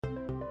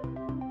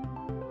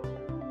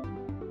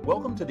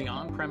Welcome to the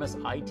On-Premise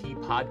IT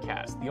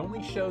Podcast, the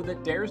only show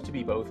that dares to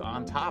be both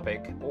on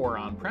topic or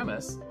on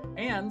premise,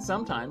 and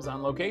sometimes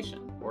on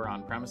location or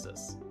on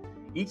premises.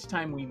 Each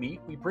time we meet,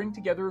 we bring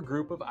together a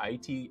group of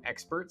IT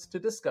experts to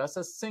discuss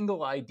a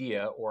single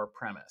idea or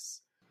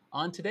premise.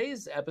 On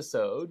today's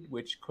episode,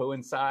 which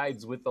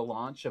coincides with the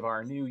launch of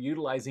our new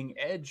Utilizing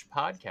Edge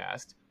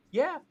podcast,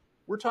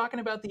 we're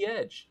talking about the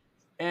edge.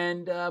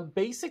 And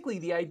basically,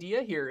 the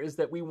idea here is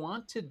that we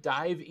want to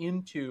dive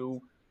into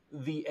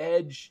the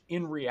edge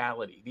in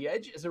reality. The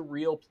edge is a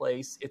real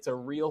place. It's a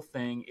real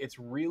thing. It's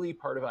really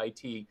part of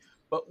IT.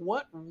 But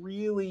what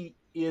really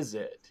is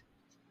it?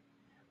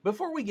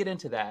 Before we get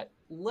into that,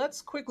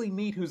 let's quickly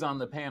meet who's on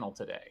the panel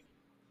today.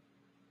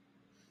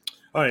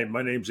 Hi,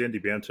 my name's Andy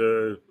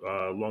Banta,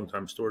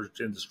 longtime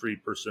storage industry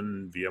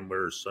person,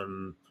 VMware,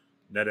 Sun,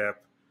 NetApp.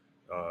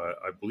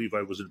 I believe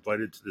I was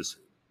invited to this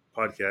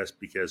podcast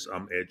because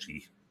I'm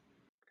edgy.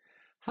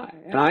 Hi,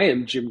 and I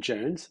am Jim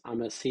Jones.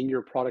 I'm a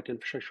senior product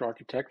infrastructure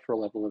architect for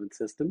Level 11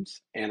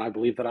 Systems, and I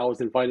believe that I was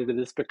invited to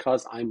this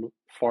because I'm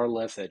far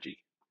less edgy.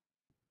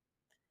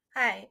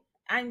 Hi,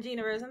 I'm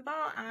Gina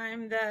Rosenthal.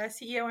 I'm the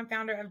CEO and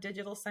founder of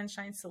Digital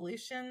Sunshine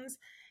Solutions,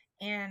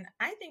 and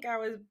I think I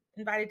was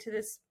invited to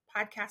this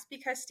podcast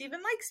because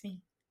Stephen likes me.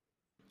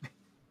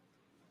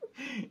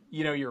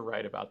 You know, you're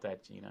right about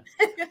that, Gina.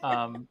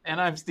 And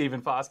I'm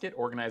Stephen Foskett,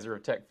 organizer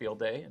of Tech Field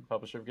Day and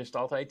publisher of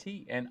Gestalt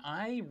IT. And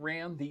I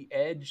ran the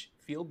Edge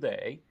Field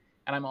Day,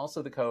 and I'm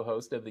also the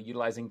co-host of the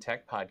Utilizing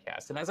Tech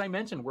podcast. And as I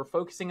mentioned, we're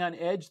focusing on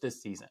Edge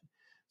this season.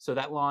 So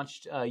that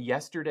launched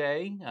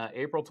yesterday,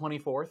 April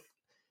 24th.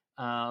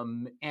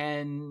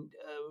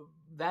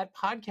 That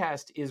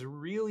podcast is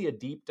really a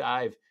deep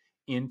dive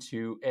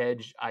into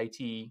edge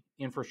IT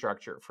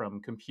infrastructure, from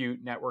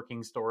compute,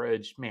 networking,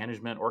 storage,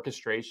 management,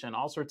 orchestration,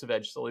 all sorts of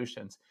edge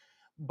solutions.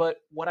 But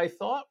what I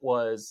thought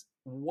was,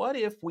 what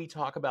if we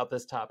talk about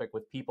this topic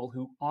with people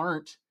who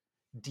aren't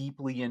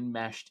deeply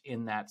enmeshed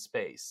in that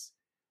space?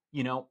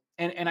 You know,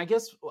 and I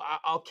guess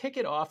I'll kick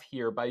it off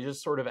here by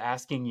just sort of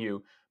asking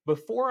you,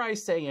 before I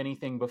say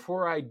anything,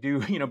 before I do,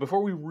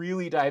 before we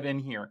really dive in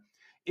here,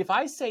 if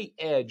I say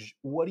edge,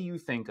 what do you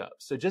think of?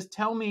 So just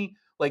tell me,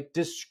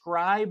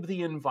 describe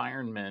the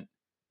environment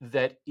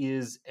that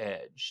is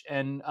edge.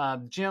 And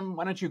Jim,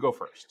 why don't you go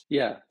first?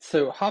 Yeah,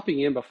 so hopping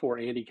in before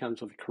Andy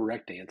comes with the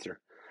correct answer.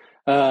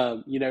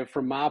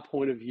 From my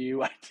point of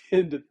view, I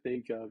tend to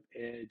think of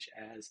edge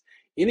as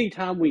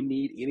anytime we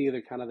need any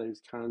other kind of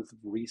those kinds of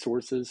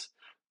resources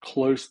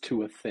close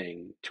to a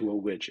thing, to a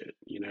widget.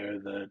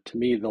 To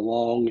me,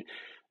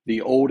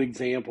 the old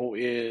example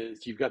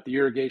is you've got the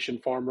irrigation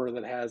farmer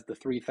that has the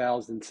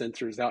 3,000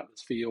 sensors out in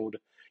his field.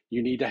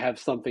 You need to have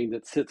something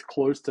that sits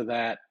close to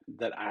that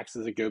acts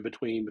as a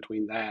go-between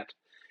between that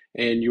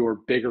and your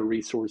bigger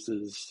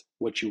resources,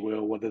 what you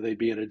will, whether they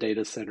be in a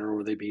data center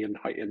or they be in the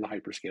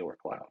hyperscaler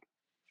cloud.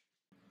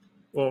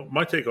 Well,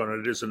 my take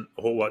on it isn't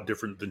a whole lot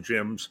different than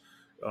Jim's.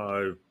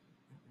 My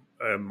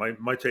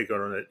take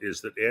on it is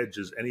that edge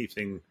is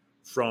anything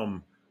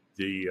from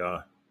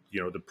the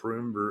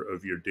perimeter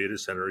of your data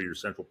center, your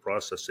central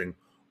processing,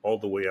 all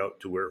the way out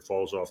to where it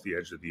falls off the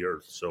edge of the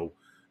earth. So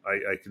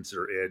I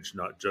consider edge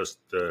not just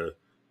the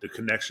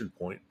connection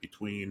point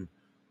between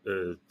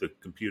the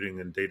computing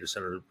and data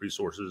center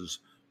resources,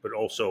 but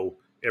also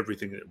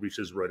everything that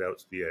reaches right out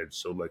to the edge.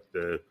 So like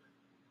the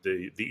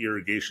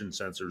irrigation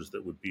sensors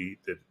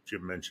that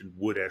Jim mentioned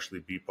would actually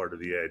be part of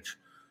the edge.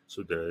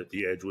 So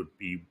the edge would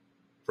be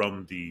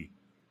from the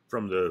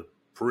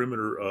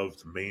perimeter of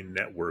the main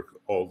network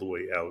all the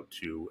way out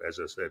to, as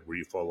I said, where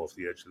you fall off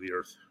the edge of the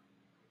earth.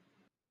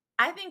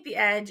 I think the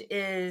edge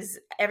is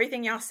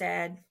everything y'all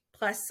said,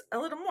 plus a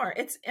little more.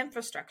 It's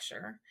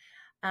infrastructure.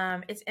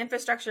 It's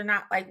infrastructure,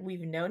 not like we've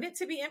known it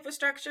to be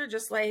infrastructure,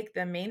 just like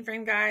the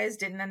mainframe guys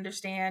didn't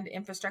understand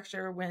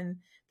infrastructure when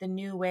the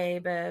new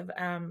wave of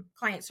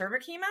client server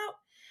came out.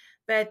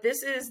 But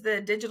this is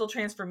the digital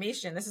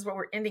transformation. This is what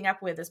we're ending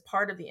up with as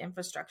part of the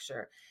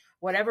infrastructure.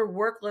 Whatever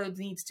workload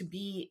needs to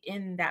be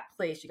in that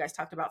place. You guys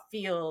talked about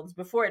fields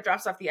before it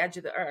drops off the edge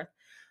of the earth.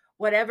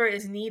 Whatever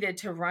is needed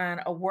to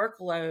run a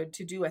workload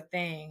to do a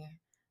thing,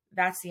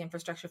 that's the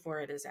infrastructure for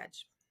it is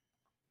edge.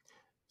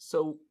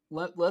 So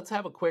let's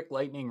have a quick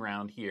lightning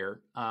round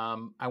here.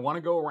 I want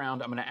to go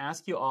around. I'm going to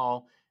ask you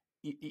all.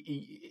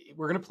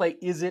 We're going to play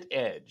Is It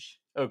Edge?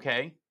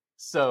 Okay.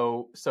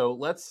 So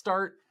let's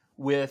start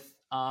with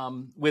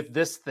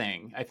this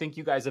thing. I think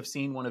you guys have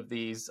seen one of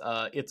these.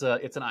 It's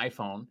an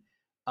iPhone.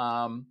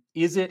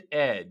 Is it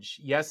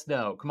edge? Yes,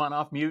 no. Come on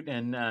off mute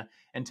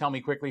and tell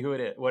me quickly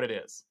what it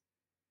is.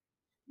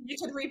 You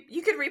could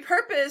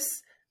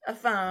repurpose a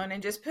phone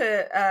and just put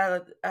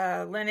a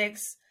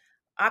Linux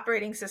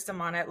operating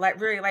system on it, like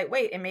very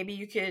lightweight, and maybe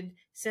you could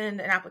send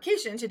an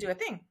application to do a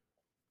thing.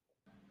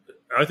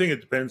 I think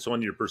it depends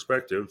on your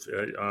perspective.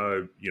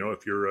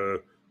 If you're a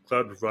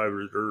cloud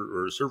provider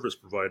or a service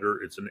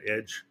provider, it's an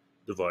edge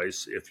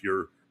device. If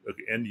you're an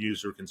end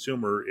user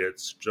consumer,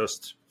 it's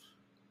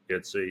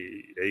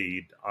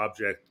a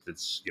object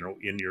that's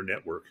in your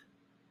network.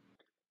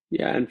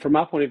 Yeah, and from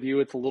my point of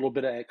view, it's a little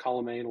bit of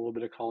column A and a little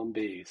bit of column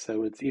B.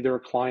 So it's either a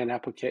client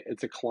application,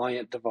 it's a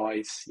client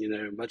device,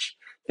 much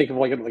think of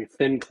like a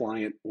thin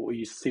client, what we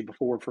used to see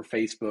before for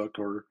Facebook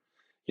or,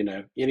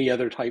 any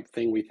other type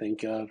thing we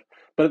think of.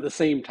 But at the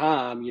same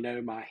time,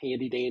 my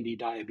handy dandy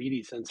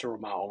diabetes sensor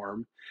on my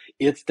arm,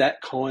 it's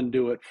that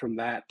conduit from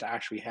that to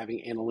actually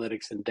having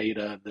analytics and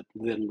data that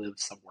then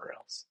lives somewhere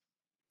else.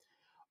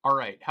 All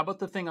right. How about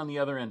the thing on the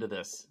other end of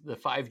this, the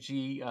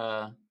 5G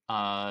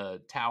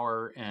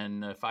tower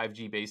and the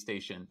 5G base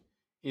station?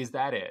 Is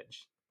that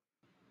edge?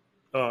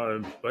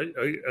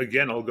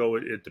 Again, I'll go.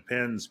 It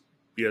depends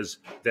because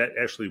that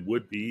actually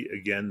would be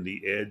again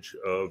the edge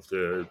of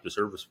the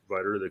service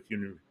provider, the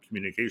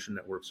communication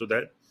network. So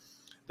that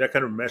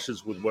kind of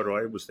meshes with what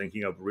I was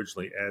thinking of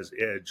originally as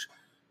edge.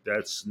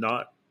 That's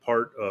not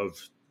part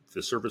of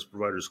the service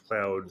provider's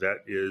cloud. That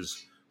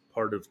is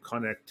part of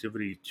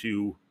connectivity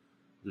to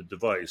the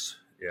device.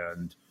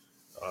 And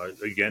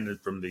again,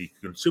 from the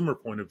consumer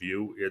point of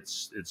view,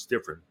 it's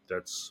different.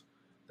 That's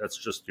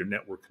just your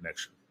network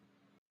connection.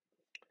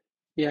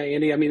 Yeah,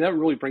 Andy, I mean, that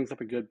really brings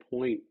up a good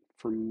point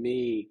for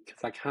me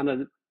because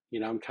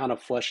I'm kind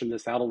of fleshing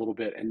this out a little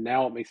bit. And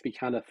now it makes me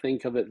kind of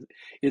think of it.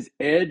 Is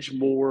edge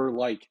more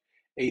like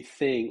a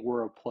thing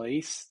or a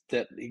place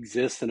that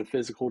exists in a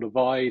physical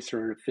device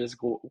or in a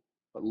physical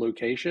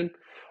location?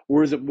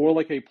 Or is it more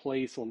like a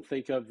place on,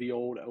 think of the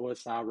old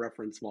OSI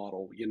reference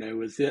model?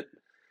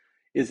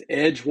 Is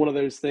edge one of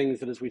those things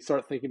that as we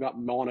start thinking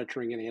about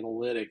monitoring and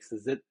analytics,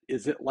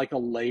 is it like a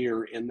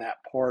layer in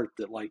that part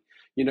that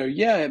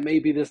yeah, it may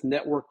be this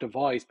network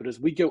device, but as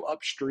we go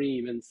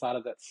upstream inside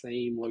of that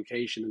same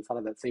location, inside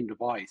of that same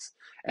device,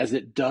 as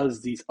it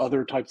does these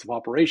other types of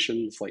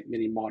operations like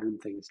many modern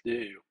things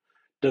do,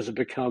 does it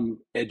become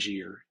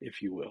edgier,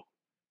 if you will?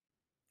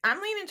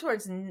 I'm leaning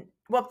towards,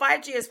 well,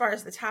 5G as far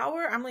as the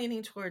tower, I'm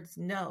leaning towards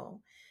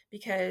no,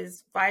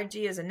 because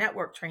 5G is a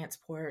network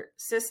transport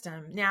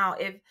system. Now,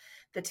 if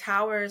the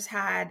towers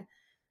had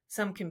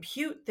some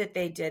compute that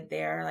they did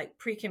there, like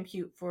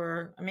pre-compute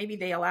for, maybe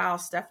they allow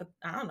stuff,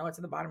 I don't know what's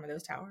at the bottom of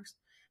those towers,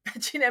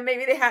 but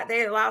maybe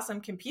they allow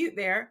some compute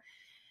there.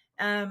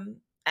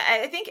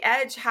 I think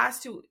edge has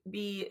to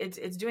be,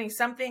 it's doing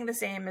something the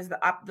same as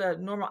the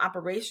normal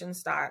operation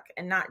stock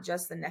and not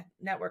just the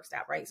network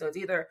stack, right? So it's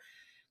either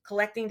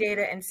collecting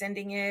data and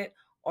sending it,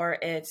 or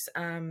it's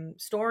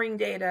storing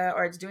data,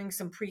 or it's doing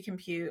some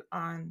pre-compute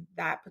on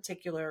that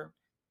particular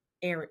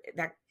area,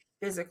 that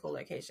physical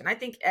location. I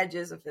think edge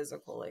is a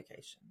physical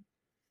location.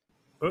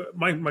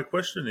 My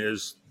question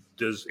is,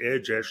 does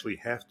edge actually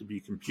have to be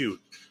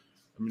compute?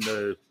 I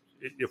mean,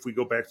 if we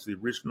go back to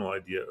the original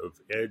idea of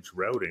edge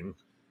routing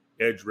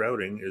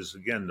is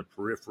again the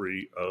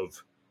periphery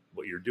of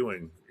what you're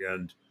doing,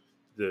 and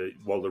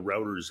while the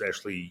routers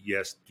actually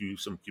yes do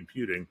some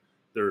computing,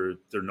 they're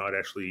not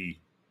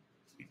actually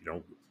you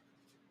know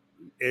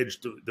edge.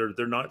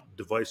 They're not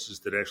devices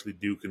that actually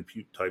do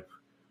compute type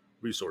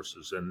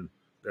resources, and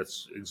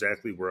that's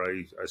exactly where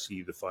I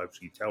see the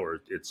 5G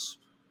tower. It's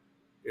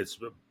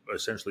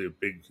essentially a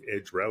big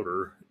edge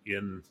router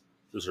in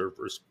the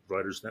service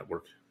provider's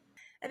network.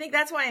 I think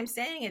that's why I'm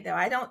saying it, though.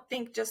 I don't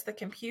think just the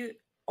compute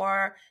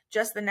or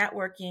just the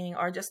networking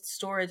or just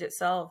storage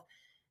itself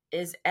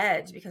is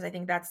edge, because I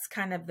think that's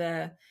kind of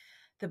the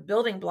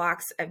building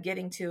blocks of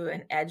getting to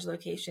an edge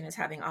location is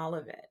having all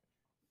of it.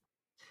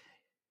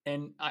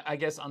 And I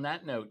guess on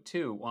that note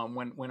too,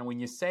 when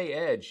you say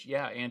edge,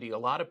 yeah, Andy, a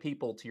lot of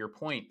people, to your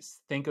point,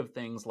 think of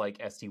things like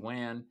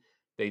SD-WAN.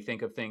 They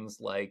think of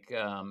things like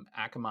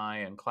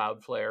Akamai and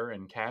Cloudflare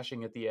and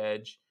caching at the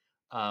edge.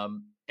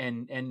 And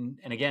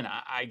again,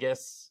 I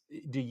guess,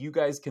 do you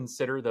guys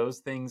consider those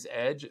things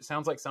edge? It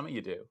sounds like some of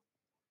you do.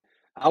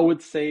 I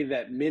would say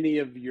that many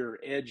of your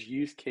edge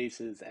use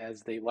cases,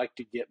 as they like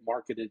to get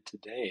marketed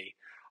today,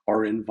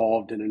 are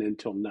involved in an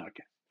Intel NUC.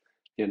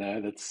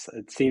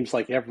 It seems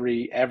like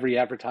every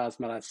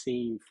advertisement I've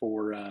seen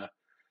for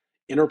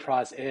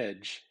enterprise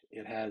edge,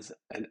 it has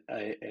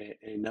a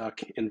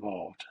NUC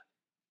involved.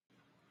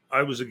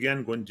 I was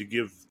again going to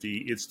give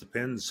the "it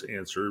depends"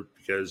 answer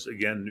because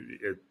again,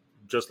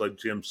 just like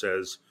Jim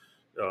says,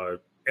 uh,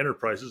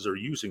 enterprises are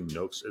using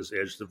NUCs as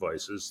edge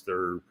devices.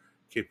 They're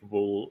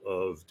capable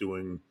of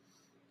doing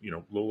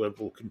low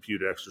level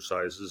compute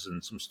exercises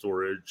and some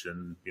storage,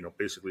 and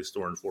basically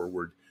store and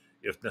forward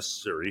if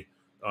necessary.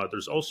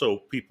 There's also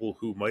people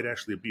who might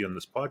actually be on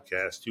this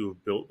podcast who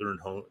have built their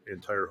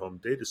entire home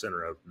data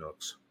center out of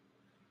NUCs.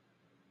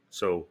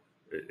 So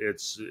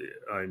it's,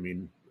 I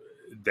mean,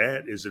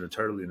 that is an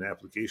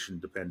application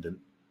dependent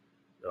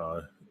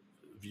uh,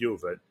 view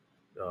of it.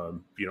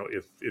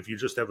 If you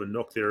just have a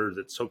NUC there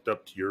that's hooked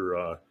up to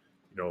your,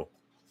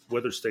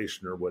 weather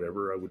station or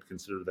whatever, I would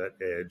consider that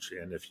edge.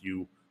 And if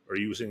you are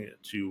using it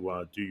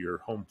to do your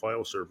home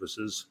file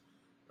services,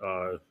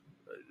 uh,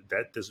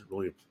 that doesn't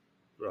really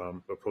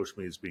approach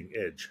me as being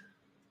edge.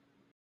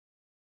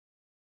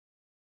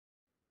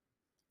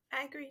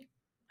 I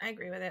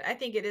agree with it. I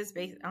think it is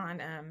based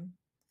on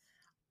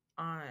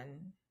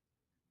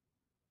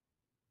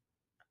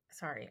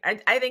Sorry.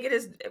 I think it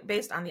is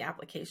based on the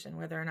application,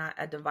 whether or not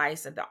a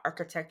device and the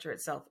architecture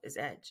itself is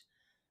edge.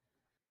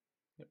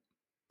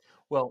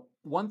 Well,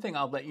 one thing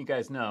I'll let you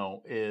guys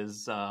know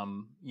is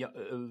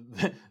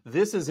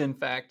this is in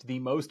fact the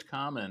most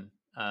common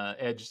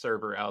edge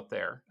server out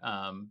there.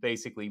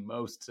 Basically,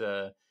 most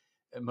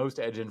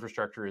edge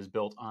infrastructure is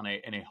built on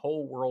in a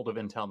whole world of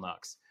Intel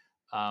NUCs.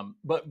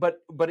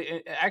 But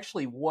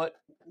actually, what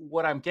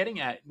I'm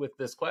getting at with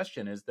this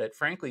question is that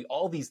frankly,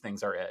 all these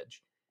things are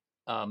edge,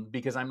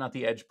 because I'm not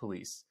the edge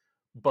police,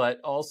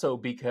 but also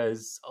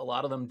because a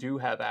lot of them do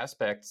have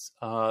aspects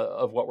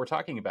of what we're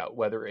talking about,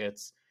 whether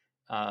it's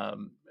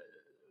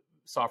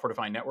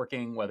software-defined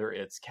networking, whether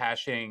it's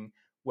caching,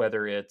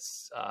 whether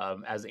it's,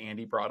 as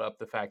Andy brought up,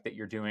 the fact that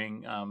you're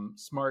doing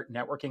smart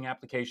networking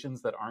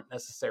applications that aren't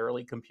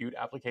necessarily compute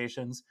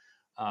applications,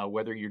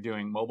 whether you're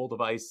doing mobile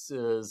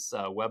devices,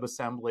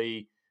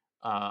 WebAssembly,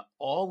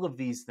 all of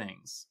these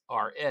things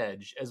are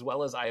edge as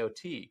well as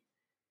IoT.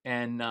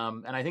 And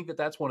I think that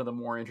that's one of the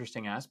more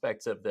interesting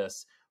aspects of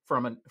this.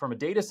 From a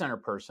data center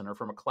person or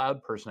from a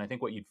cloud person, I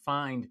think what you'd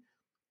find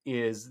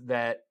is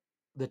that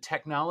the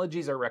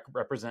technologies are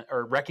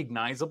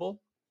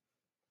recognizable,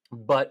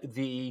 but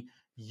the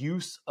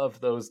use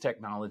of those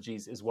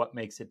technologies is what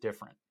makes it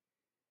different.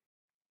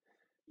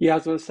 Yeah, I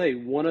was going to say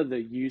one of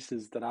the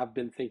uses that I've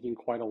been thinking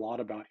quite a lot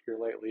about here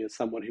lately as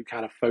someone who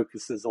kind of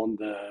focuses on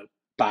the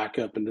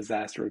backup and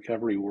disaster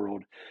recovery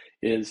world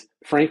is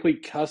frankly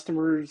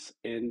customers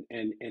and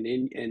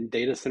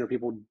data center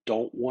people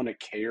don't want to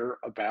care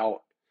about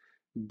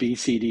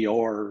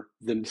BCDR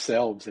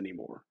themselves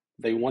anymore.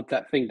 They want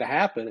that thing to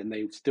happen and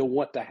they still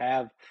want to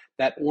have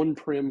that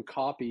on-prem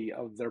copy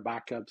of their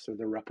backups or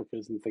their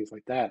replicas and things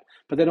like that,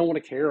 but they don't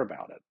want to care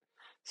about it.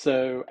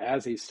 So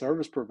as a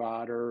service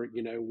provider,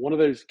 one of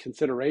those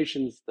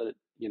considerations that,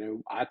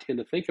 I tend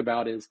to think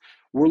about is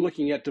we're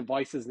looking at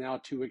devices now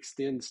to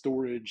extend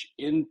storage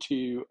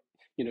into,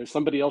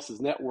 somebody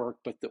else's network,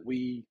 but that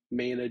we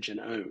manage and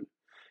own.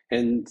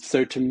 And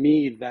so to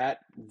me, that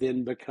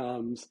then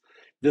becomes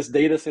this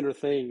data center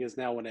thing is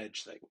now an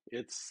edge thing.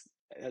 It's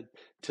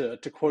to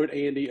quote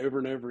Andy over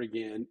and over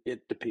again,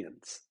 it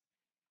depends.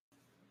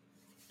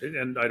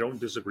 And I don't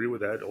disagree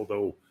with that,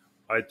 although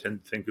I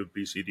tend to think of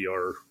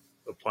BCDR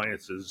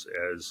appliances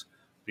as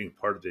being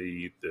part of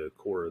the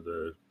core of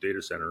the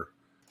data center,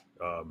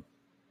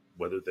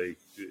 whether they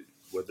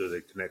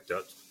connect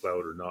out to the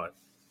cloud or not.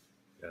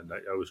 And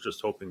I was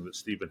just hoping that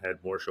Stephen had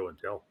more show and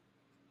tell.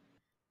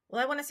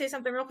 Well, I want to say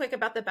something real quick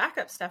about the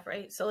backup stuff,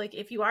 right? So like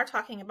if you are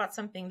talking about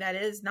something that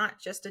is not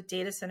just a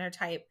data center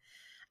type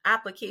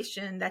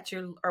application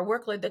or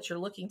workload that you're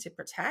looking to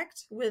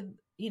protect with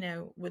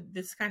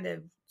this kind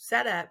of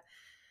setup,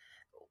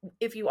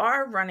 if you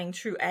are running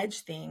true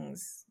edge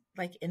things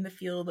like in the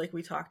field, like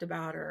we talked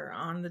about, or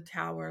on the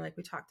tower, like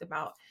we talked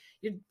about,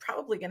 you're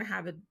probably going to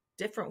have a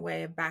different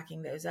way of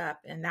backing those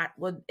up. And that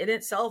would in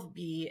itself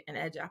be an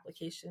edge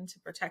application to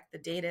protect the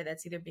data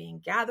that's either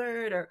being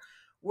gathered or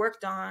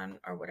worked on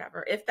or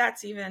whatever. If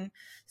that's even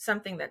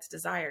something that's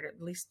desired, at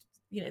least,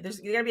 there's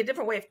going to be a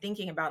different way of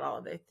thinking about all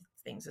of the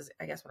things is,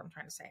 I guess, what I'm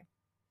trying to say.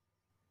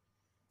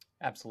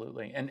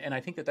 Absolutely. And I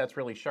think that that's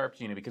really sharp,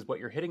 Gina, because what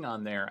you're hitting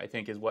on there, I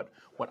think, is what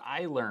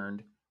I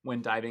learned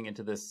when diving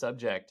into this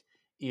subject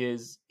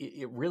is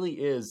it really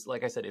is,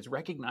 like I said, it's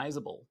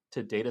recognizable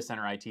to data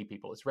center IT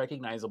people. It's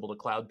recognizable to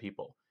cloud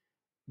people,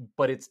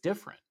 but it's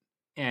different.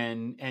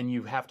 And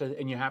you have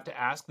to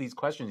ask these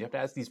questions. You have to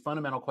ask these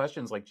fundamental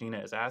questions like Gina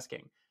is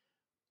asking.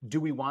 Do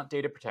we want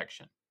data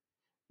protection?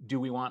 Do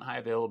we want high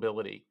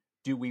availability?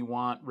 Do we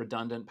want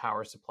redundant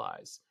power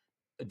supplies?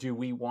 Do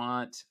we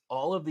want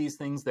all of these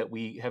things that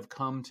we have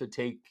come to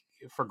take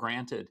for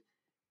granted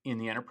in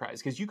the enterprise?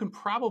 Because you can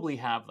probably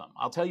have them.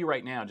 I'll tell you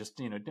right now,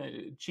 just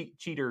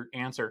cheater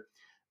answer.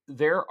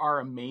 There are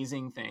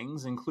amazing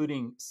things,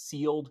 including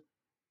sealed,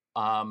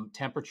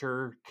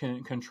 temperature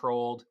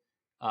controlled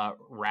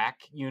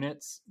rack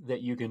units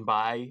that you can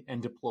buy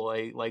and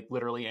deploy like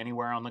literally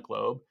anywhere on the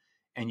globe,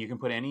 and you can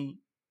put any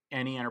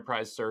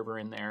enterprise server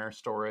in there,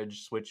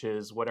 storage,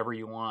 switches, whatever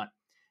you want.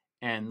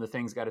 And the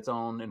thing's got its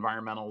own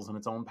environmentals and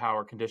its own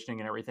power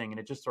conditioning and everything, and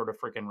it just sort of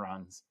freaking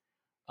runs.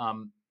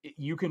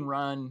 You can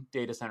run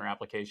data center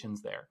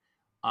applications there.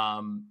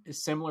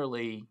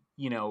 Similarly,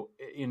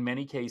 in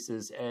many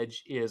cases,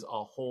 edge is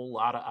a whole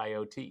lot of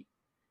IoT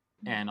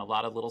and a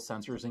lot of little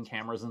sensors and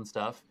cameras and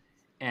stuff,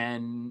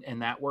 and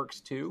that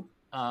works too.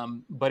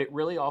 But it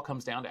really all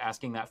comes down to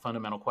asking that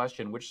fundamental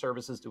question: which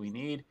services do we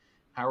need?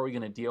 How are we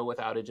going to deal with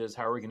outages?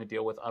 How are we going to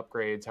deal with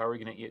upgrades? How are we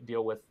going to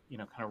deal with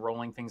kind of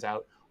rolling things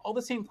out? All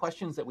the same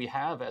questions that we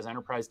have as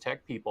enterprise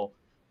tech people,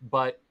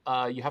 but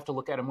you have to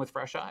look at them with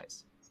fresh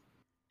eyes.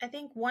 I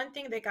think one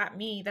thing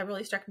that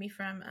really struck me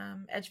from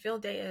Edge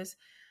Field Day is,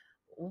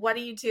 what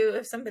do you do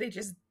if somebody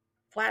just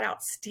flat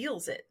out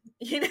steals it?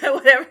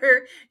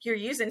 Whatever you're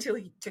using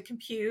to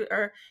compute,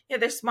 or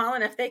they're small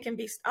enough they can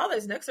be. All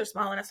those NUCs are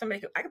small enough I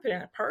could put it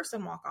in a purse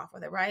and walk off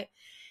with it, right?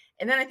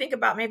 And then I think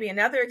about maybe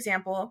another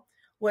example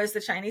was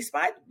the Chinese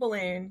spy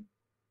balloon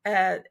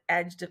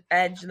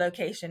edge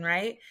location,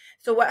 right?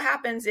 So what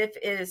happens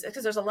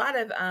because there's a lot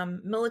of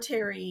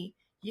military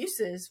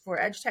uses for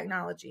edge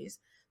technologies.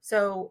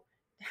 So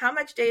how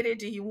much data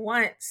do you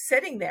want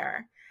sitting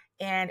there?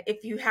 And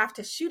if you have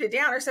to shoot it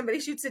down or somebody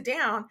shoots it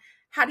down,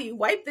 how do you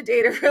wipe the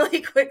data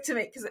really quick to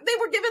make, because they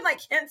were given like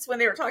hints when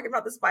they were talking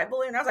about the spy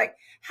balloon. I was like,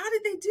 how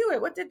did they do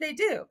it? What did they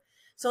do?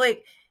 So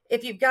like,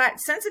 if you've got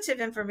sensitive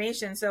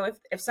information, so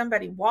if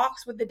somebody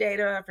walks with the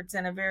data, if it's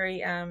in a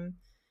very,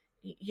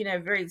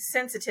 very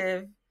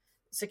sensitive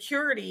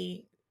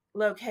security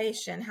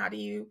location, how do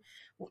you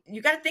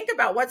got to think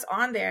about what's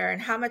on there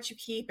and how much you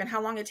keep and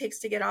how long it takes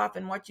to get off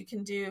and what you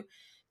can do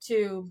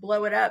to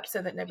blow it up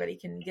so that nobody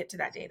can get to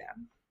that data.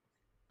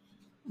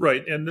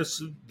 Right, and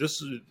this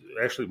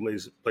actually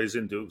plays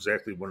into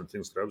exactly one of the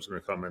things that I was going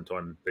to comment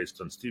on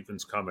based on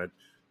Stephen's comment.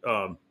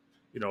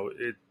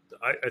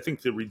 I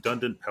think the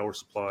redundant power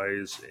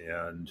supplies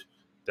and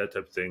that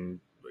type of thing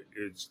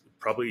is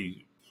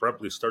probably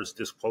starts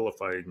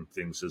disqualifying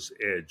things as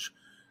edge.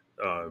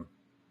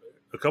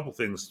 A couple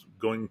things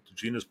going to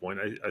Gina's point.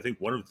 I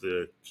think one of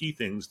the key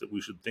things that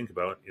we should think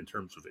about in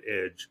terms of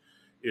edge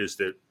is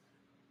that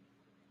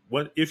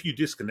if you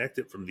disconnect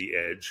it from the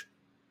edge,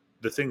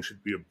 the thing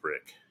should be a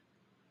brick.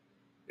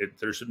 It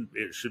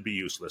should be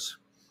useless.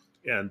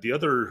 And the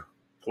other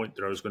point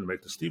that I was going to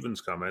make to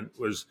Stephen's comment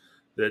was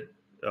that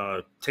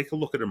take a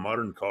look at a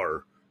modern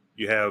car.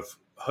 You have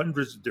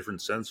hundreds of different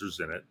sensors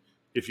in it.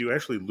 If you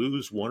actually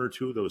lose one or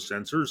two of those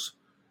sensors,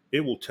 it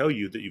will tell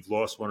you that you've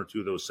lost one or two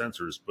of those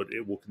sensors, but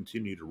it will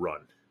continue to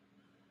run.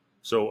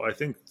 So I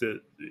think that,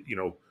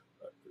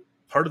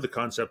 part of the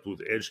concept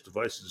with edge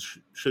devices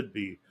should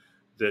be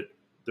that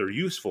they're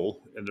useful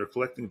and they're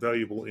collecting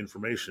valuable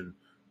information,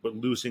 but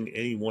losing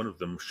any one of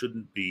them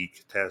shouldn't be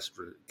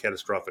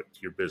catastrophic to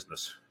your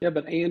business. Yeah,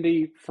 but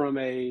Andy, from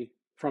a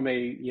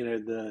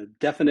the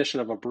definition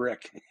of a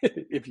brick,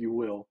 if you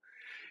will,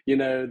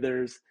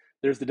 there's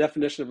the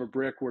definition of a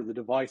brick where the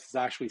device is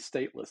actually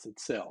stateless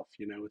itself.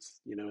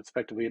 It's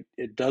effectively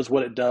it does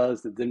what it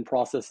does. It then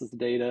processes the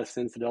data,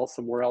 sends it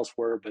somewhere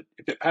elsewhere. But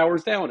if it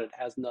powers down, it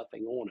has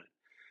nothing on it.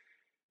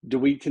 Do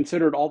we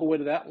consider it all the way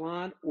to that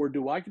line, or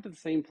do I get to the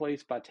same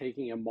place by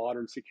taking a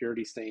modern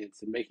security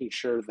stance and making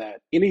sure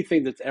that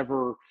anything that's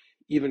ever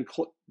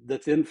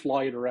that's in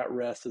flight or at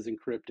rest is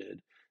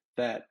encrypted?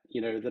 That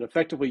that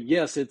effectively,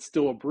 yes, it's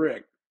still a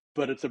brick,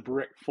 but it's a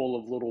brick full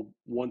of little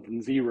ones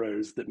and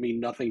zeros that mean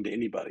nothing to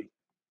anybody.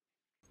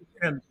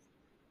 And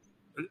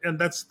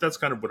that's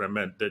kind of what I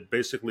meant. That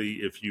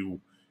basically, if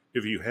you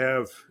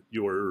have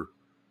your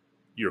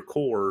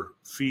core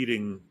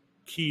feeding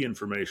key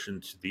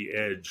information to the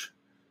edge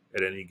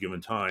at any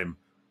given time,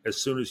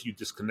 as soon as you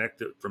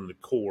disconnect it from the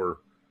core,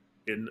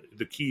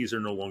 the keys are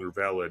no longer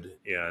valid,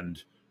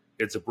 and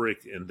it's a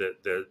brick. And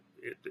that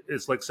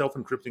it's like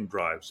self-encrypting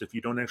drives. If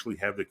you don't actually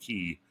have the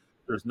key,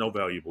 there's no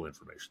valuable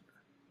information there.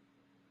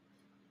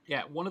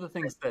 Yeah, one of the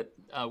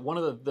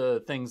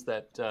things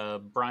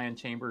that Brian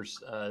Chambers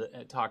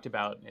talked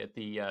about at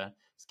the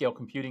Scale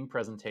Computing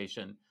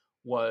presentation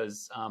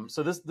was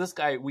so this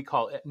guy we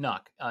call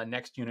NUC,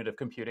 Next Unit of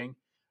Computing.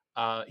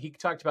 He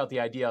talked about the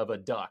idea of a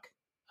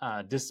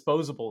DUC,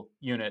 disposable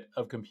unit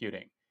of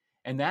computing,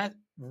 and that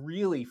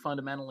really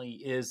fundamentally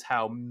is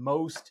how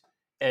most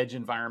edge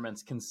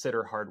environments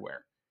consider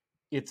hardware.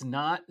 It's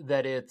not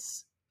that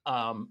it's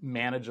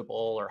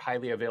manageable or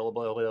highly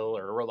available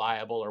or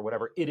reliable or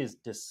whatever. It is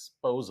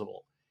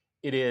disposable.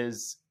 It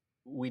is,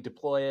 we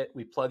deploy it,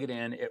 we plug it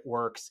in, it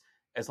works.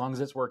 As long as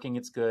it's working,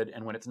 it's good.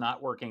 And when it's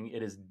not working,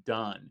 it is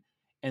done.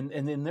 And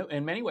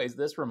in many ways,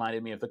 this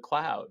reminded me of the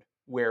cloud,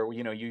 where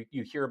you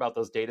hear about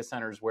those data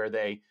centers where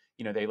they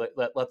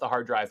let the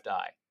hard drive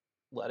die,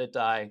 let it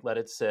die, let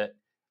it sit.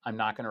 I'm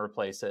not going to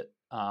replace it.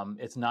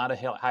 It's not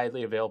a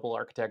highly available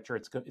architecture.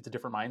 It's a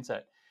different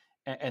mindset.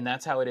 And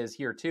that's how it is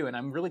here too. And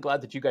I'm really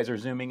glad that you guys are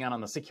zooming in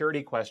on the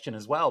security question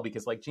as well,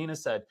 because like Gina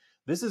said,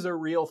 this is a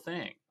real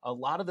thing. A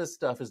lot of this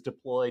stuff is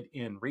deployed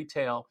in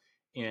retail,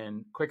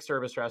 in quick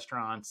service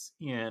restaurants,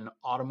 in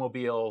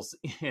automobiles,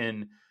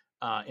 in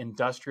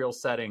industrial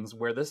settings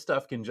where this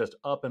stuff can just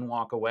up and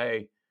walk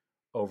away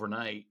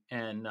overnight.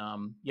 And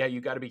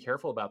you got to be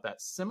careful about that.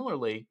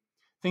 Similarly,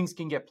 things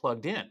can get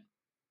plugged in.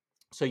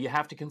 So you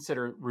have to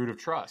consider root of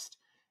trust,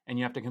 and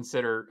you have to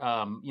consider,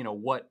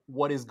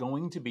 what is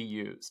going to be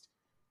used.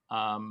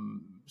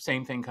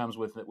 Same thing comes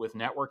with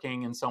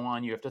networking and so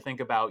on. You have to think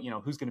about,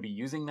 who's going to be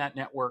using that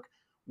network,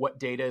 what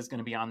data is going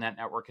to be on that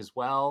network as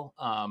well.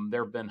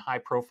 There have been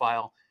high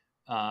profile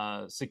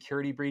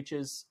security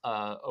breaches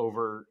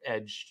over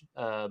edge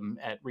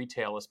at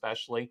retail,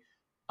 especially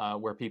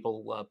where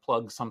people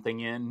plug something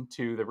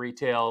into the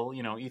retail,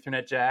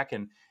 Ethernet jack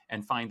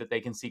and find that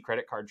they can see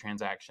credit card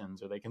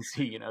transactions, or they can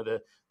see,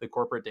 the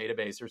corporate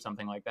database or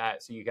something like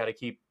that. So you got to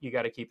keep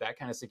that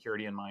kind of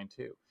security in mind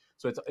too.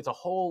 So it's a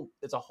whole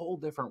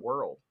different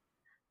world.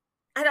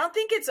 I don't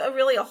think it's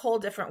really a whole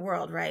different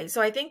world, right?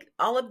 So I think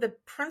all of the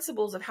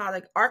principles of how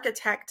to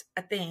architect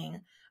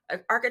an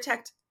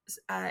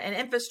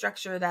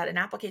infrastructure that an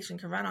application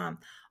can run on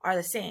are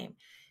the same.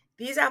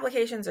 these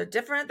applications are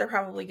different. They're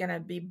probably going to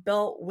be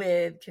built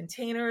with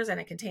containers and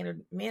a container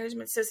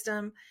management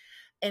system.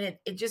 And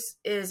it just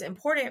is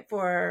important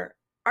for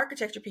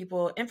architecture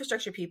people,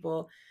 infrastructure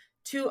people,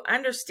 to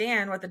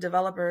understand what the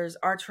developers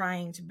are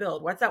trying to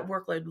build. What's that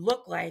workload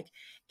look like?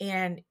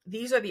 And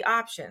these are the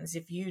options.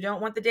 If you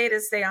don't want the data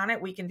to stay on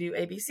it, we can do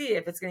ABC.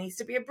 If it's going to need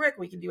to be a brick,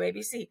 we can do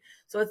ABC.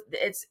 So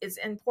it's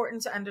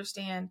important to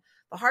understand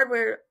the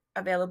hardware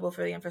available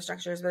for the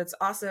infrastructures, but it's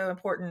also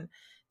important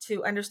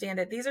to understand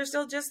that these are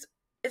still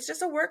it's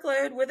just a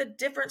workload with a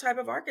different type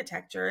of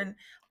architecture. And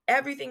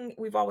everything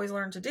we've always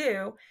learned to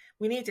do,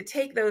 we need to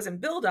take those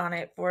and build on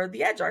it for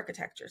the edge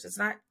architectures. It's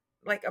not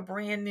like a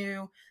brand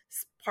new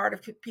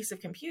piece of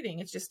computing.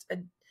 It's just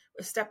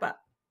a step up.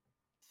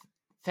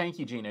 Thank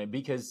you, Gina,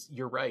 because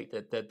you're right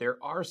that there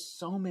are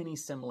so many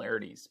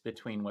similarities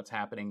between what's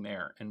happening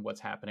there and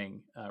what's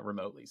happening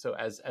remotely. So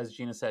as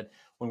Gina said,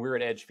 when we were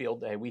at Edge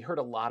Field Day, we heard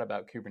a lot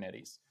about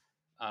Kubernetes.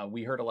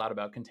 We heard a lot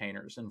about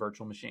containers and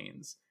virtual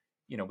machines.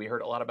 We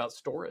heard a lot about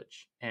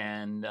storage,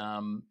 and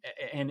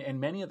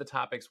many of the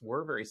topics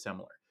were very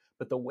similar.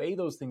 But the way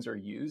those things are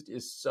used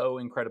is so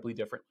incredibly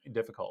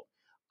difficult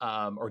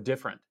or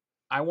different.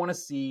 I want to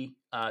see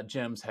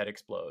Jim's head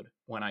explode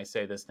when I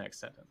say this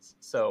next sentence.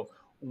 So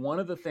one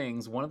of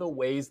the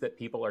ways that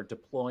people are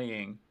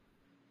deploying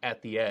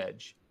at the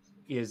edge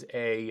is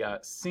a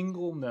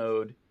single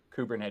node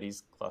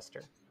Kubernetes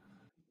cluster.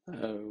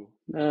 Oh,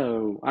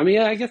 no. I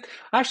mean, I guess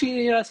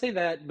actually, I say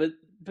that, but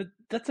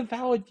that's a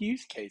valid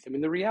use case. I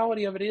mean, the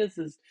reality of it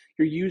is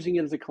you're using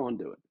it as a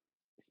conduit,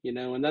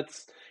 and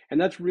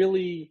that's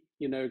really,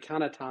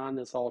 kind of tying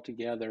this all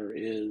together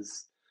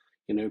is,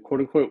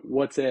 quote unquote,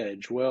 what's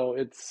edge? Well,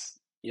 it's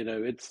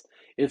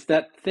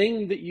that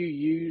thing that you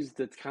use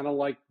that's kind of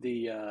like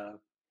the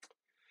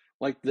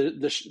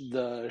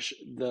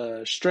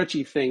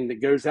stretchy thing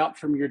that goes out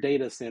from your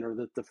data center,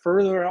 that the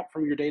further out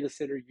from your data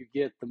center you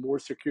get, the more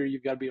secure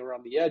you've got to be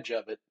around the edge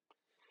of it,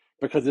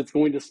 because it's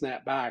going to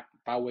snap back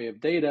by way of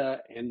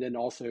data and then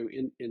also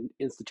in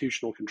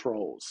institutional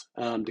controls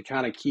to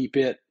kind of keep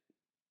it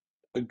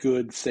a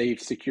good,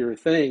 safe, secure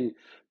thing.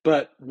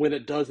 But when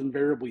it does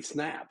invariably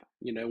snap,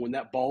 when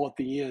that ball at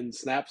the end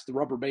snaps the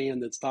rubber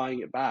band that's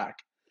tying it back,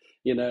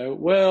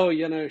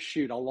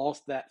 shoot, I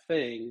lost that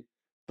thing,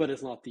 but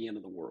it's not the end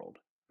of the world.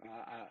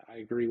 I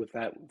agree with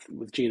that,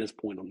 with Gina's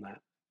point on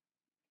that.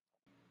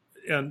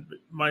 And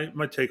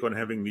my take on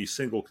having the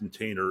single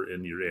container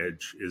in your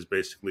edge is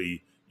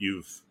basically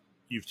you've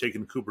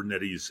taken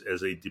Kubernetes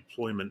as a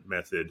deployment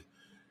method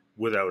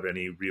without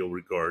any real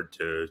regard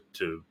to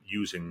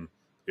using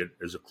it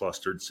as a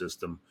clustered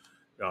system.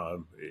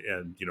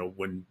 And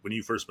when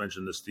you first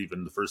mentioned this,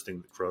 Stephen, the first thing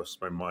that crossed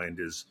my mind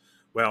is,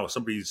 wow,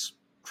 somebody's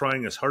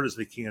trying as hard as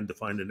they can to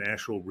find an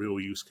actual real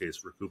use case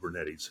for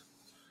Kubernetes.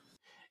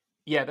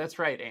 Yeah, that's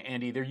right,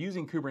 Andy. They're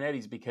using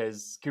Kubernetes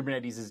because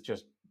Kubernetes is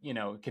just,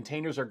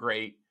 containers are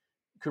great.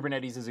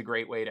 Kubernetes is a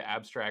great way to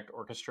abstract,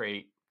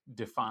 orchestrate,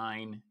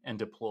 define, and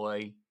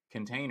deploy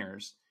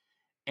containers.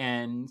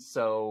 And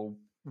so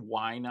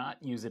why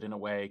not use it in a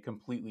way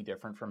completely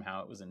different from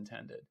how it was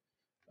intended?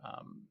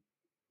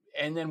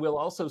 And then we'll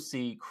also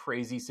see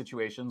crazy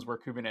situations where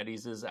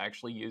Kubernetes is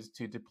actually used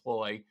to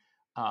deploy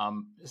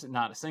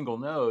not a single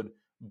node,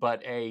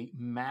 but a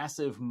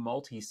massive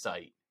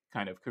multi-site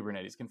kind of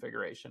Kubernetes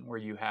configuration where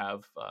you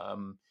have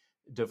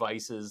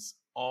devices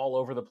all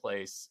over the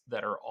place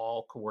that are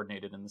all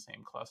coordinated in the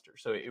same cluster.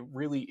 So it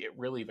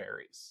really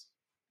varies.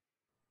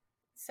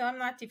 So I'm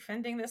not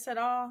defending this at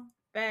all,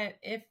 but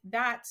if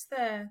that's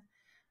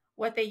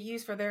what they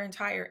use for their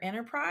entire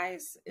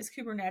enterprise is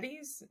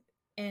Kubernetes,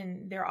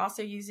 and they're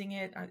also using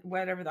it on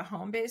whatever the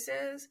home base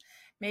is,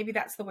 maybe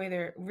that's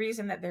the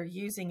reason that they're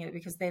using it,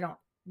 because they don't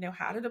know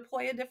how to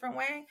deploy a different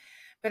way.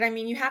 But I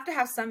mean, you have to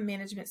have some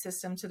management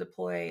system to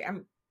deploy.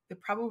 They're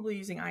probably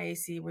using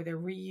IAC, where they're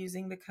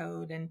reusing the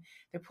code and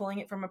they're pulling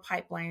it from a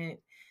pipeline.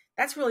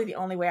 That's really the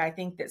only way I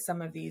think that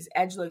some of these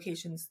edge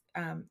locations,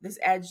 this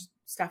edge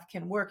stuff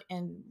can work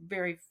in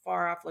very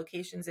far off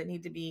locations that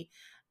need to be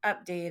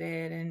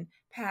updated and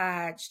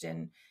patched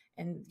and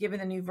given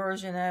a new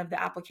version of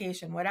the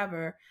application,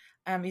 whatever,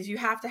 is you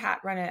have to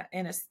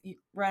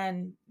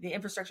run the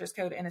infrastructure as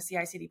code in a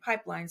CI/CD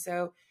pipeline.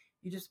 So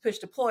you just push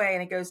deploy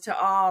and it goes to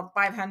all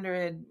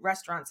 500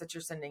 restaurants that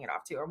you're sending it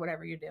off to, or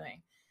whatever you're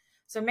doing.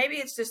 So maybe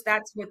it's just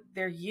that's what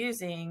they're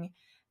using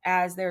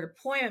as their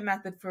deployment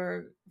method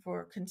for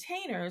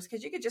containers,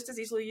 because you could just as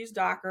easily use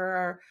Docker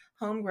or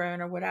Homegrown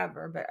or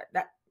whatever. But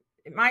that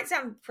it might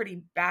sound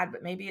pretty bad,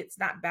 but maybe it's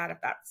not bad if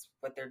that's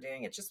what they're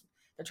doing. It's just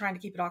they're trying to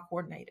keep it all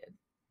coordinated.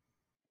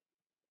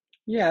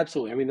 Yeah,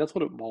 absolutely. I mean, that's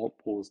what it all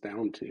boils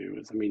down to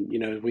is, I mean,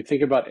 if we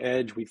think about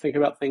edge, we think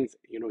about things,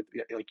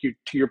 like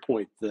to your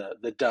point, the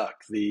DUC,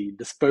 the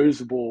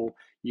disposable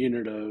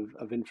unit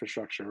of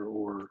infrastructure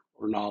or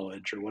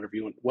knowledge, or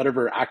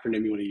whatever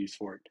acronym you want to use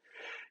for it.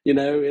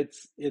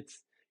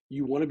 It's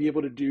you want to be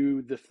able to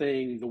do the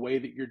thing the way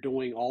that you're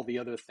doing all the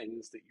other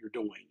things that you're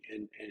doing,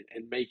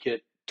 and make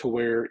it to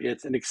where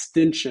it's an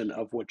extension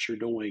of what you're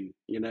doing.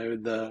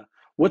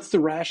 What's the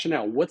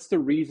rationale? What's the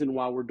reason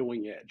why we're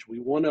doing edge? We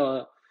want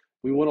to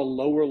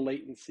lower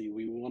latency.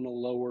 We want to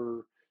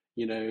lower,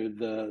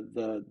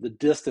 the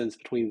distance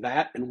between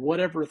that and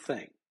whatever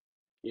thing,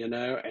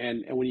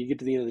 and when you get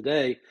to the end of the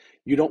day,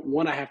 you don't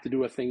want to have to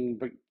do a thing,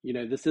 but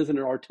this isn't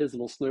an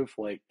artisanal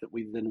snowflake that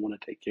we then want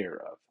to take care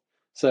of.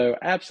 So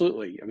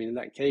absolutely, I mean, in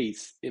that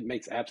case, it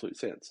makes absolute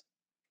sense.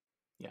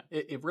 Yeah,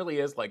 it really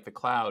is like the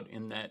cloud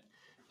in that,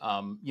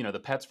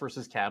 the pets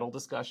versus cattle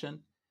discussion.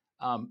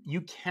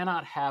 You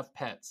cannot have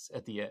pets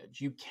at the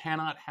edge. You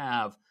cannot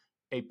have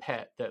a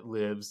pet that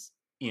lives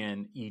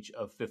in each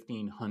of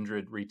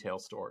 1,500 retail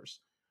stores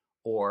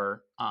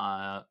or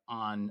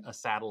on a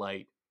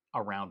satellite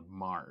around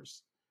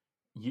Mars.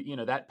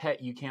 That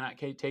pet, you cannot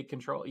take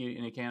control.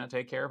 You cannot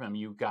take care of him.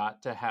 You've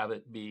got to have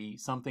it be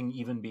something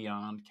even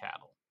beyond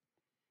cattle.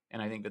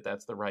 And I think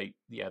that's the right.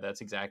 Yeah,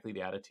 that's exactly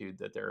the attitude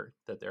that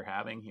they're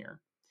having here.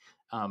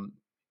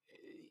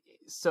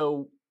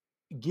 So,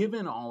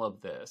 given all of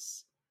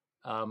this,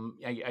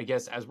 I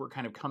guess as we're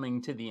kind of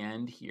coming to the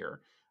end here,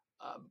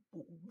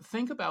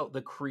 think about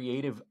the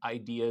creative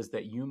ideas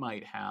that you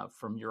might have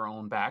from your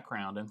own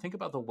background, and think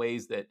about the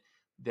ways that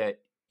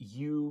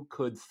you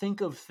could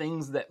think of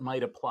things that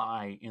might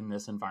apply in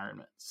this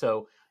environment.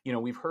 So,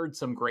 we've heard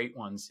some great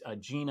ones.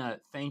 Gina,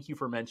 thank you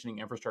for mentioning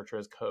infrastructure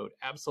as code.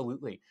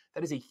 Absolutely.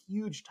 That is a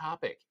huge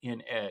topic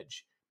in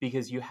Edge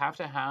because you have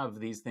to have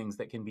these things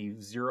that can be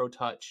zero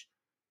touch,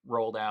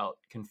 rolled out,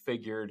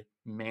 configured,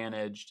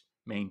 managed,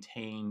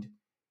 maintained.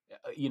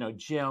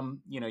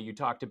 Jim, you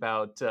talked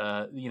about,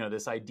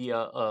 this idea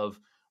of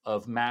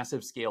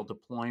massive scale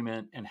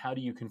deployment and how do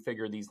you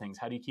configure these things?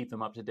 How do you keep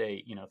them up to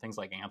date? Things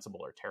like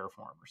Ansible or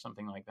Terraform or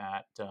something like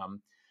that.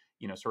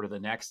 Sort of the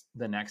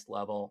next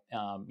level.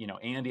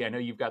 Andy, I know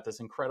you've got this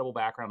incredible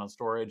background on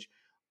storage.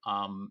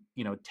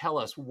 Tell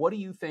us, what do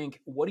you think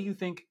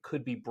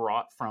could be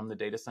brought from the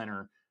data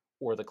center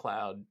or the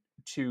cloud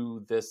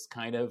to this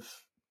kind of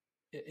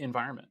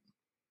environment?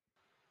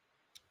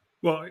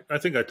 Well, I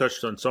think I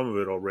touched on some of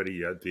it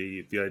already.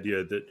 The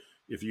idea that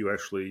if you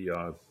actually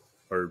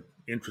are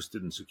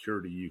interested in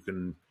security, you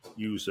can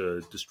use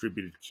a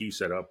distributed key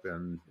setup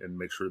and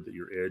make sure that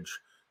your edge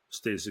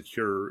stays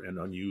secure and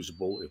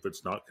unusable if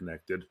it's not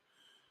connected.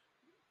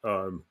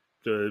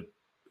 The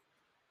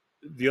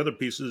other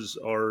pieces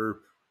are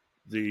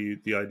the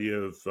idea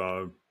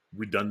of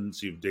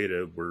redundancy of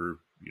data, where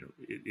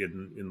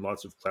in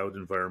lots of cloud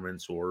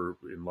environments or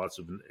in lots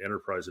of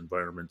enterprise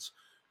environments,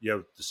 you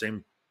have the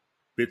same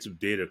bits of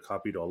data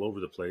copied all over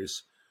the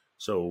place,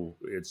 so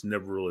it's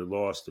never really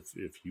lost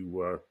if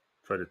you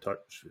try to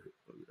touch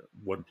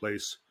one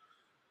place.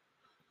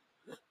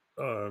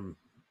 I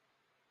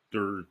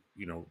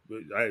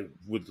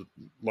with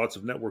lots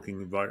of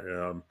networking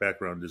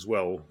background as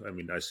well. I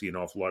mean, I see an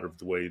awful lot of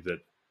the way that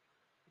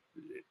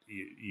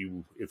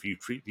if you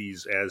treat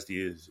these as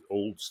the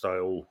old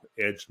style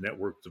edge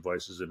network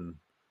devices and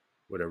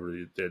whatever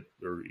that,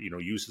 or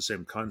use the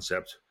same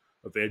concept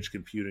of edge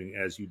computing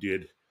as you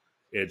did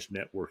edge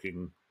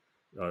networking,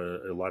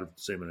 a lot of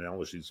the same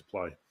analogies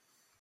apply.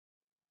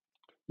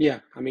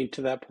 Yeah, I mean,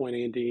 to that point,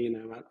 Andy,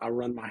 I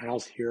run my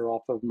house here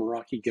off of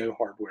Meraki Go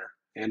hardware,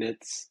 and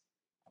it's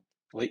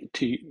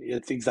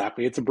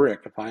it's a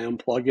brick. If I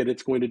unplug it,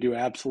 it's going to do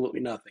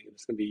absolutely nothing.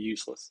 It's going to be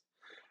useless.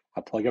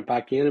 I plug it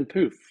back in, and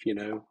poof,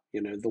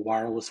 the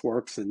wireless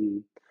works,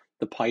 and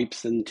the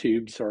pipes and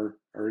tubes are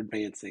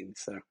advancing.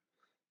 So,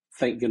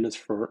 thank goodness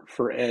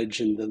for Edge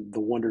and the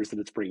wonders that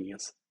it's bringing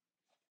us.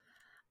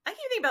 I can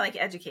think about like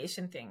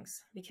education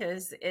things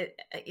because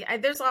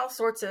there's all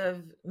sorts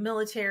of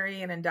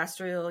military and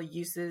industrial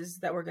uses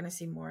that we're going to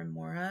see more and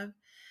more of.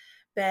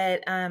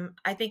 But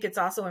I think it's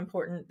also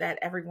important that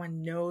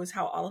everyone knows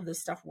how all of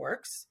this stuff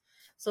works.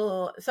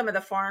 So some of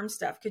the farm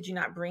stuff, could you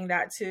not bring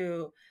that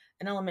to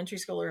an elementary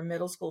school or a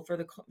middle school for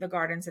the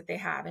gardens that they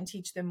have and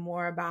teach them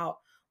more about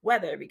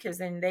weather? Because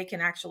then they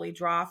can actually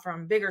draw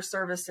from bigger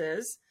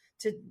services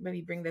to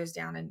maybe bring those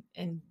down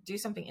and do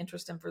something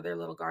interesting for their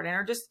little garden,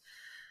 or just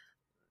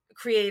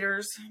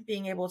creators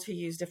being able to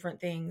use different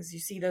things. You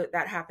see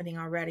that happening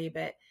already,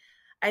 but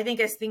I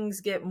think as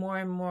things get more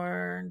and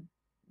more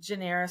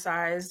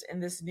genericized in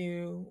this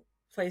new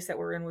place that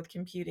we're in with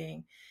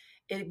computing,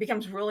 it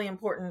becomes really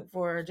important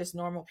for just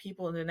normal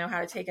people to know how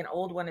to take an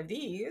old one of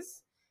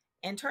these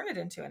and turn it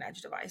into an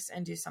edge device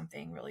and do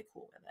something really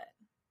cool with it.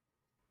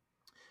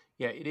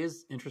 Yeah, it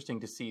is interesting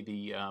to see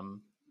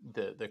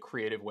the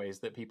creative ways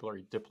that people are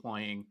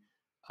deploying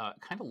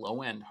kind of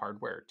low-end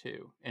hardware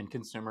too, and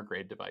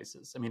consumer-grade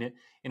devices. I mean,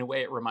 in a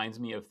way, it reminds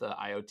me of the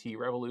IoT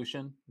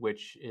revolution,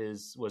 which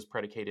was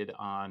predicated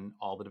on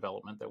all the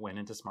development that went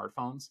into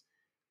smartphones.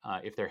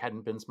 If there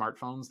hadn't been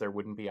smartphones, there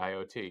wouldn't be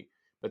IoT.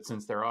 But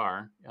since there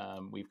are,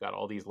 we've got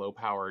all these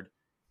low-powered,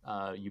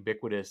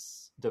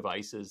 ubiquitous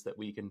devices that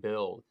we can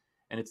build.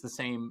 And it's the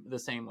same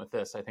with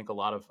this. I think a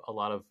lot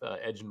of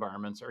edge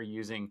environments are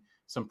using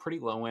some pretty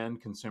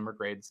low-end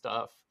consumer-grade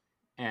stuff.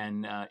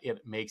 And it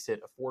makes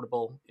it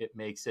affordable. It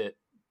makes it,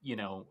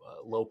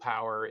 low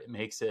power. It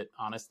makes it,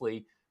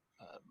 honestly,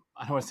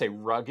 I don't want to say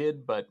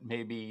rugged, but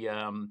maybe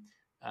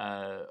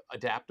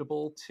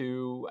adaptable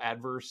to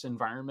adverse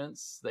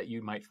environments that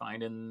you might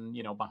find in,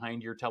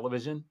 behind your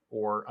television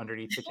or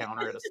underneath the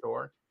counter at a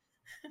store.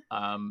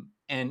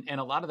 And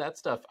a lot of that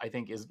stuff I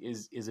think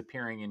is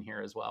appearing in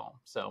here as well.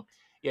 So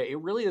yeah, it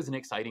really is an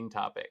exciting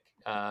topic.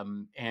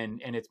 And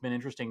it's been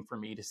interesting for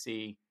me to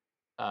see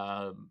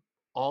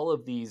all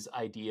of these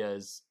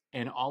ideas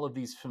and all of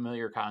these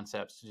familiar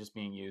concepts just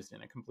being used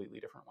in a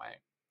completely different way.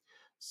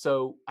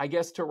 So I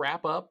guess to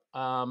wrap up,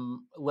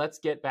 let's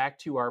get back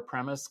to our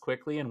premise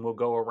quickly, and we'll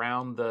go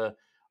around the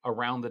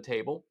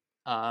table.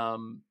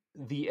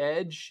 The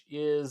edge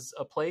is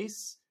a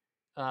place.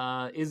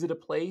 Is it a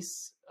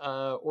place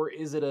or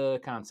is it a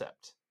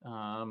concept?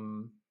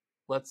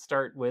 Let's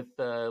start with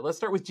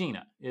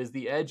Gina. Is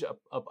the edge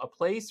a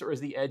place, or is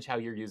the edge how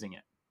you're using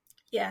it?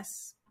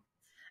 Yes.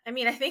 I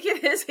mean, I think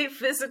it is a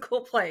physical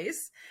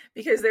place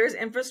because there's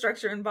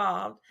infrastructure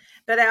involved,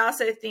 but I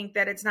also think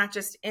that it's not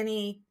just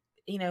any,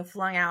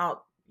 flung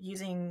out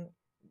using,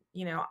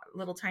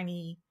 little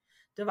tiny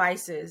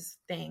devices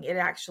thing. It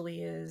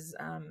actually is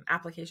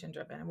application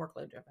driven and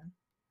workload driven.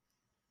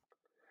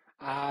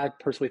 I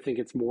personally think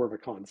it's more of a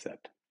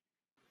concept.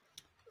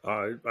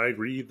 I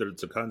agree that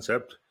it's a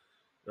concept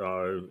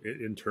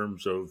in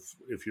terms of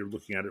if you're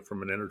looking at it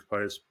from an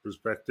enterprise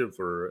perspective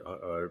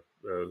or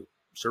a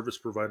service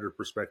provider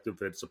perspective,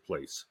 it's a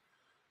place.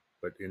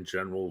 But in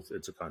general,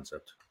 it's a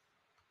concept.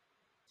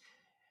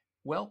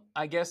 Well,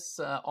 I guess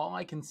all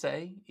I can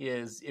say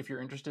is if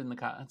you're interested in the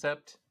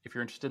concept, if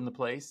you're interested in the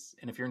place,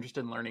 and if you're interested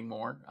in learning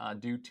more,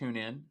 do tune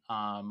in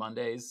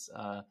Mondays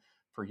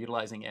for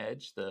Utilizing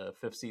Edge, the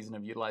 5th season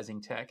of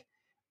Utilizing Tech.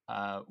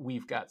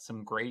 We've got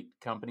some great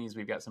companies,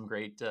 we've got some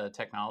great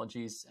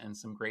technologies, and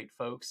some great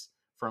folks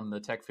from the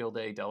Tech Field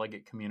Day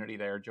delegate community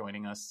there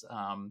joining us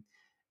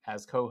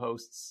as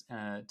co-hosts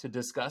to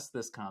discuss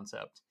this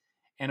concept.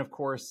 And of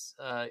course,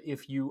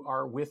 if you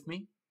are with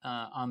me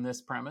on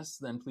this premise,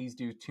 then please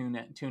do tune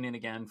in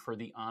again for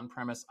the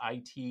On-Premise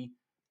IT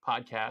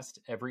podcast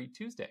every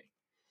Tuesday.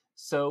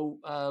 So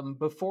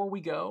before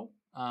we go,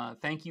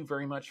 thank you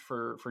very much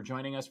for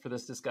joining us for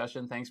this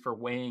discussion. Thanks for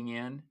weighing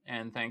in,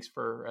 and thanks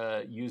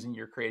for using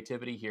your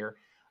creativity here.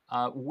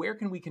 Where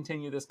can we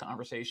continue this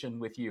conversation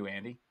with you,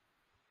 Andy?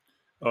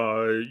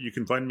 You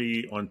can find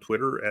me on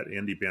Twitter at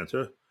Andy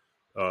Banta.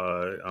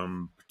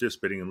 I'm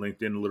participating in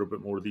LinkedIn a little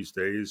bit more these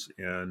days,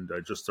 and I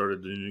just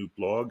started a new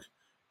blog,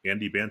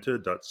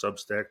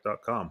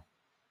 andybanta.substack.com.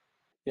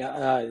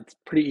 Yeah, it's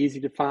pretty easy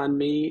to find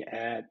me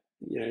at,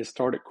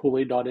 start at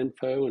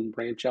koolaid.info and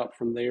branch out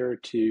from there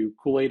to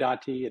Kool-Aid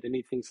IT at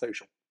anything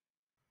social.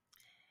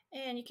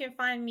 And you can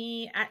find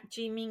me at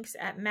gminx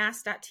at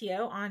mass.to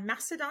on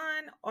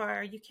Mastodon,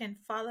 or you can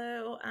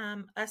follow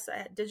us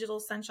at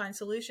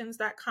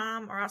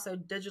digitalsunshinesolutions.com, or also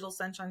Digital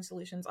Sunshine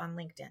Solutions on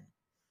LinkedIn.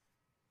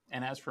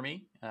 And as for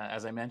me,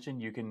 as I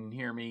mentioned, you can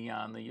hear me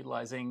on the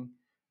Utilizing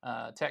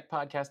Tech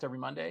podcast every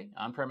Monday,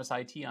 On-Premise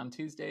IT on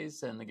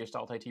Tuesdays, and the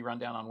Gestalt IT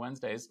Rundown on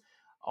Wednesdays.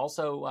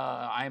 Also,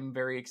 I'm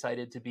very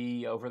excited to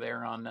be over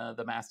there on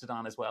the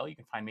Mastodon as well. You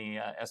can find me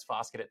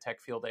sfoskett at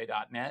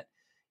techfieldday.net.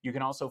 You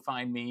can also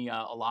find me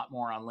a lot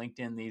more on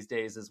LinkedIn these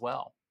days as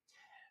well.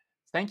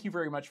 Thank you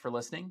very much for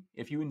listening.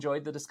 If you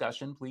enjoyed the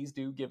discussion, please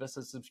do give us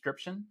a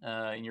subscription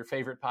in your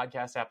favorite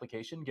podcast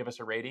application. Give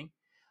us a rating.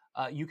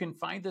 You can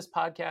find this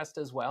podcast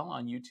as well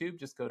on YouTube.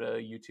 Just go to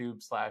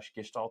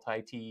YouTube/Gestalt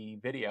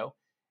IT video,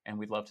 and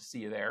we'd love to see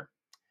you there.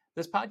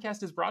 This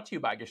podcast is brought to you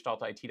by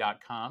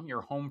GestaltIT.com,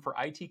 your home for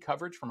IT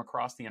coverage from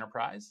across the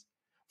enterprise.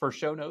 For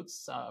show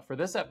notes for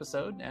this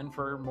episode and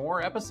for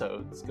more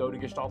episodes, go to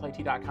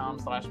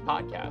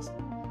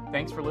GestaltIT.com/podcast.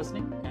 Thanks for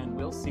listening, and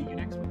we'll see you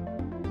next week.